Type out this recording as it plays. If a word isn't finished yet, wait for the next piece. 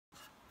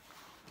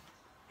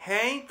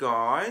Hey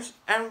guys,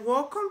 and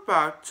welcome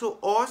back to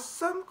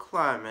Awesome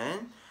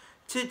Clement.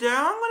 Today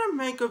I'm gonna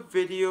make a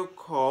video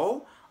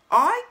called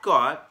I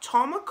got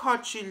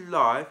Tomodachi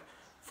Live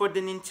for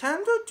the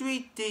Nintendo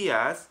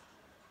 3DS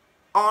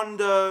on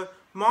the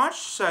March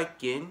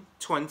 2nd,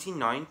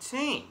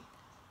 2019.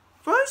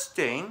 First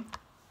thing,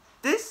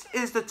 this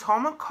is the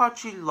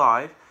Tomodachi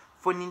Live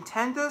for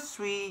Nintendo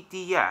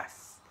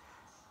 3DS.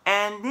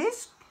 And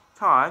this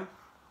time,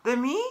 the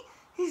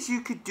Mii's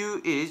you could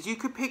do is you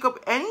could pick up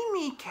any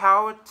Mii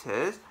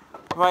characters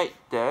like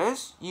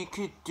this. You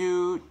could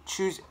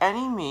choose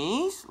any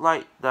Mii's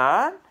like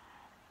that.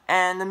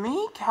 And the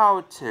Mii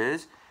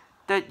characters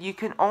that you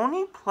can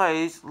only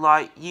place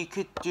like you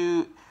could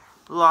do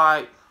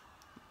like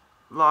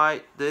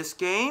this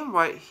game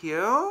right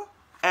here.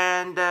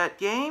 And that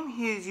game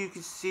here you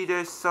can see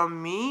there's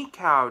some Mii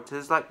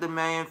characters like the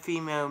male and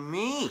female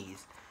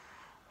Mii's.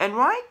 And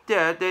right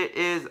there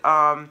is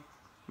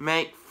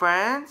make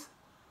friends,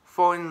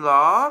 fall in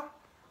love,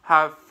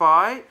 have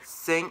fun,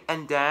 sing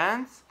and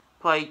dance,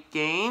 play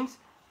games,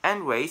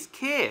 and raise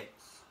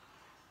kids.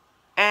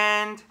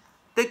 And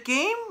the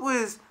game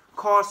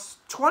cost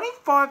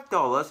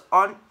 $25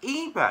 on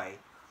eBay.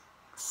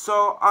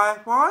 So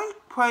if I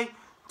play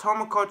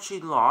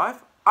Tomodachi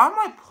Live, I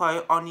might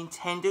play on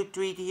Nintendo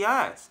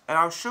 3DS. And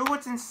I'll show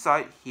what's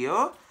inside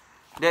here.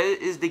 There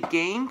is the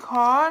game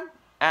card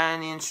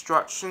and the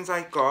instructions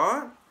I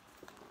got.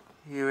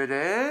 Here it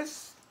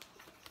is.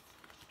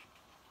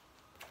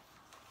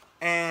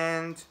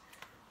 And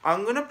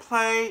I'm gonna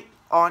play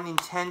on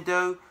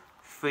Nintendo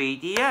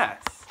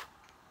 3DS.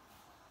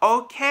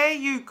 Okay,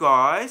 you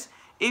guys,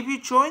 if you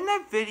enjoyed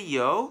that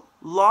video,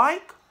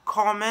 like,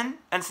 comment,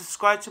 and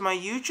subscribe to my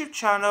YouTube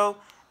channel,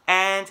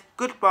 and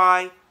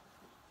goodbye.